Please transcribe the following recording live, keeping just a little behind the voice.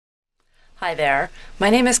Hi there. My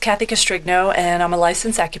name is Kathy Castrigno, and I'm a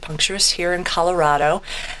licensed acupuncturist here in Colorado.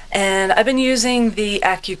 And I've been using the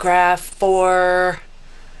AcuGraph for,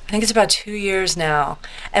 I think it's about 2 years now.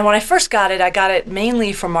 And when I first got it, I got it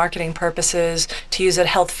mainly for marketing purposes, to use at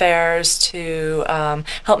health fairs, to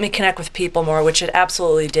help me connect with people more, which it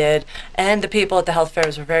absolutely did. And the people at the health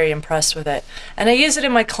fairs were very impressed with it. And I use it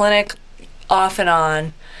in my clinic off and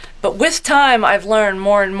on. But with time, I've learned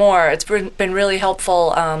more and more. It's been really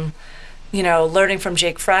helpful. Learning from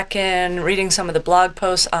Jake Fracken, reading some of the blog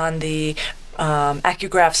posts on the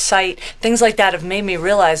AcuGraph site, things like that have made me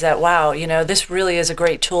realize that, wow, this really is a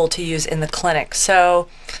great tool to use in the clinic. So,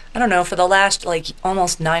 I don't know, for the last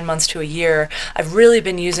almost 9 months to a year, I've really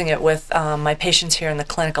been using it with my patients here in the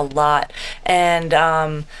clinic a lot,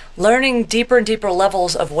 and learning deeper and deeper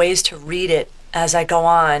levels of ways to read it as I go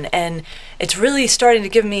on, and it's really starting to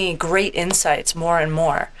give me great insights more and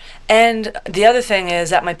more. And the other thing is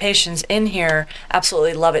that my patients in here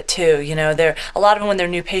absolutely love it too. They're a lot of them, when they're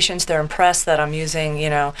new patients, they're impressed that I'm using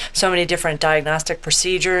so many different diagnostic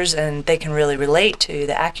procedures, and they can really relate to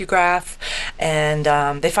the AcuGraph,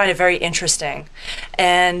 and they find it very interesting.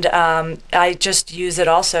 And I just use it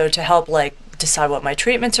also to help decide what my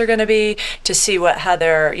treatments are going to be, to see how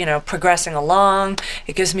they're progressing along.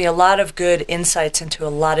 It gives me a lot of good insights into a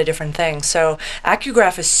lot of different things. So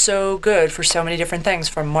AcuGraph is so good for so many different things,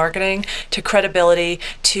 from marketing to credibility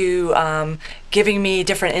to giving me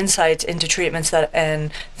different insights into treatments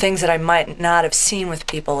and things that I might not have seen with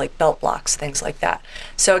people, like belt blocks, things like that.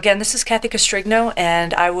 So again, this is Kathy Castrigno,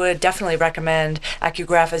 and I would definitely recommend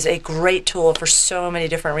AcuGraph as a great tool for so many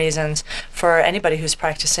different reasons for anybody who's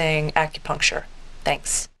practicing acupuncture.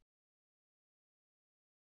 Thanks.